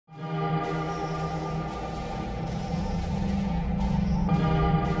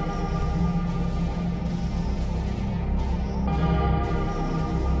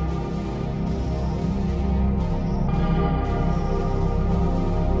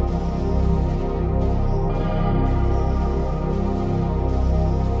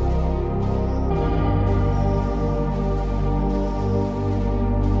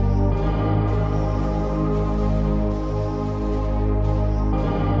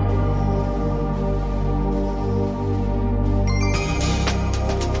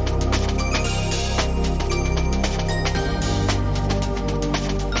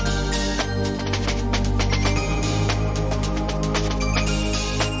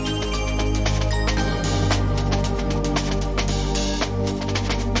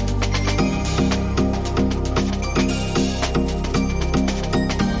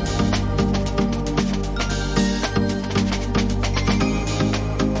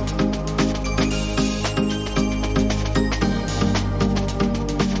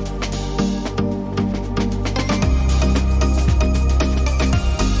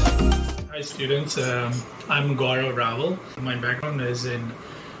students. I'm Gaurav Raval. My background is in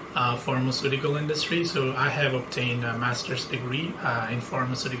pharmaceutical industry, so I have obtained a master's degree in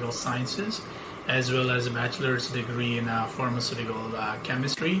pharmaceutical sciences as well as a bachelor's degree in pharmaceutical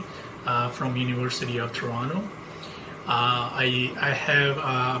chemistry from University of Toronto. I have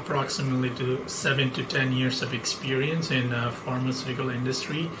approximately 7 to 10 years of experience in pharmaceutical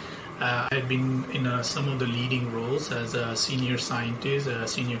industry. I've been in some of the leading roles as a senior scientist, a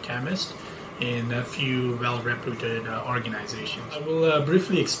senior chemist in a few well-reputed organizations. I will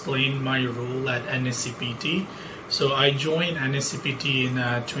briefly explain my role at NACPT. So I joined NACPT in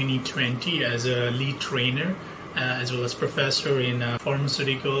 2020 as a lead trainer as well as professor in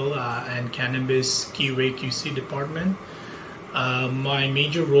pharmaceutical and cannabis QA/QC department. My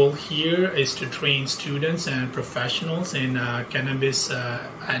major role here is to train students and professionals in cannabis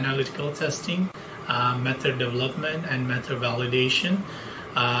analytical testing, method development, and method validation.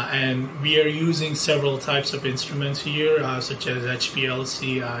 And we are using several types of instruments here, such as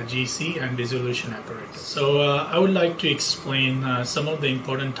HPLC, GC, and Dissolution Apparatus. So I would like to explain some of the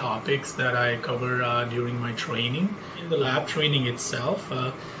important topics that I cover during my training. In the lab training itself,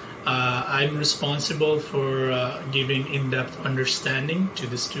 I'm responsible for giving in-depth understanding to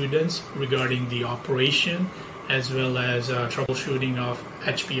the students regarding the operation as well as troubleshooting of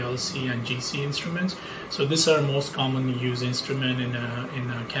HPLC and GC instruments. So these are most commonly used instruments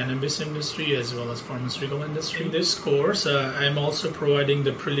in cannabis industry as well as pharmaceutical industry. In this course, I'm also providing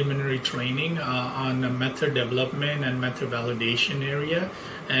the preliminary training on the method development and method validation area.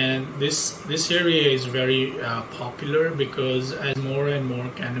 And this area is very popular because as more and more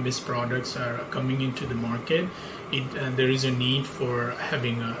cannabis products are coming into the market, there is a need for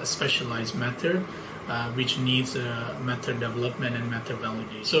having a specialized method which needs method development and method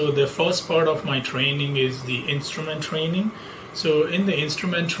validation. So the first part of my training is the instrument training. So in the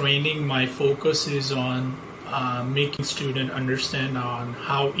instrument training, my focus is on making students understand on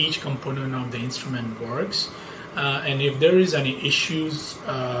how each component of the instrument works. And if there is any issues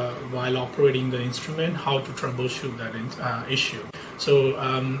while operating the instrument, how to troubleshoot that issue. So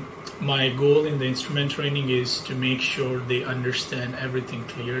my goal in the instrument training is to make sure they understand everything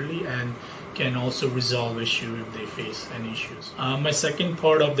clearly and can also resolve issue if they face any issues. My second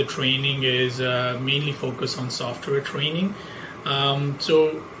part of the training is mainly focused on software training.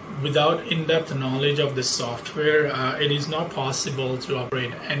 So without in-depth knowledge of the software, it is not possible to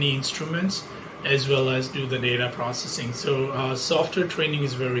operate any instruments as well as do the data processing. So software training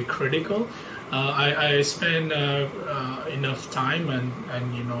is very critical. I spend enough time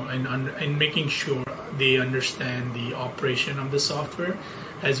in making sure they understand the operation of the software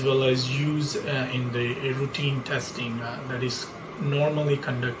as well as use in the routine testing that is normally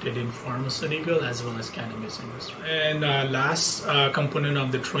conducted in pharmaceutical as well as cannabis industry. And last component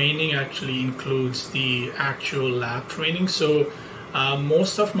of the training actually includes the actual lab training. So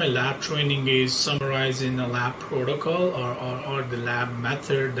most of my lab training is summarized in a lab protocol or the lab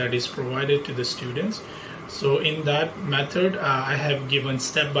method that is provided to the students. So in that method, I have given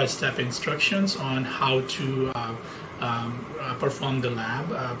step-by-step instructions on how to perform the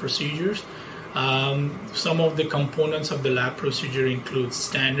lab procedures. Some of the components of the lab procedure include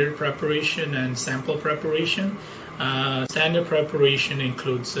standard preparation and sample preparation. Standard preparation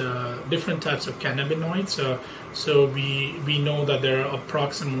includes different types of cannabinoids. So we know that there are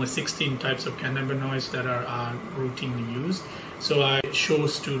approximately 16 types of cannabinoids that are routinely used. So I show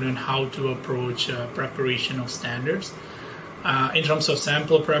students how to approach preparation of standards. In terms of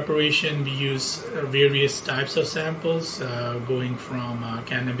sample preparation, we use various types of samples, going from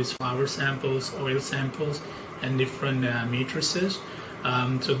cannabis flower samples, oil samples, and different matrices.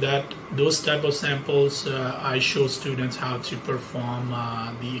 So that those type of samples, I show students how to perform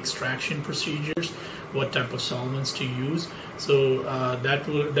the extraction procedures, what type of solvents to use. So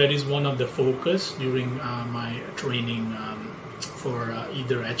that is one of the focus during my training for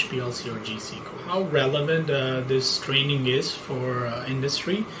either HPLC or GC course. How relevant this training is for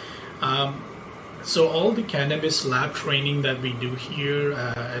industry. So all the cannabis lab training that we do here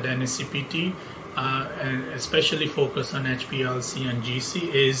at NACPT, and especially focus on HPLC and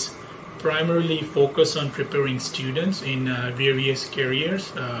GC, is primarily focused on preparing students in various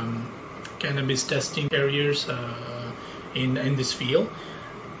careers, cannabis testing careers in this field.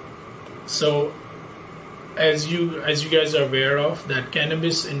 So as you guys are aware of, that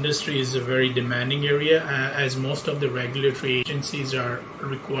cannabis industry is a very demanding area, as most of the regulatory agencies are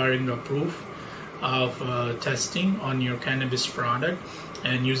requiring a proof of testing on your cannabis product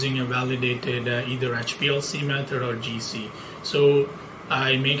and using a validated either HPLC method or GC. So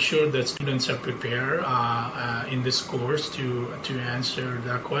I make sure that students are prepared in this course to answer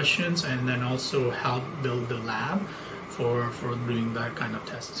the questions, and then also help build the lab for doing that kind of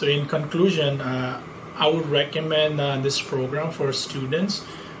test. So in conclusion, I would recommend this program for students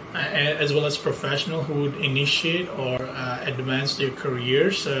as well as professionals who would initiate or advance their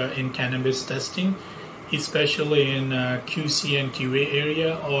careers in cannabis testing, especially in QC and QA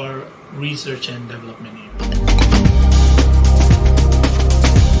area or research and development area.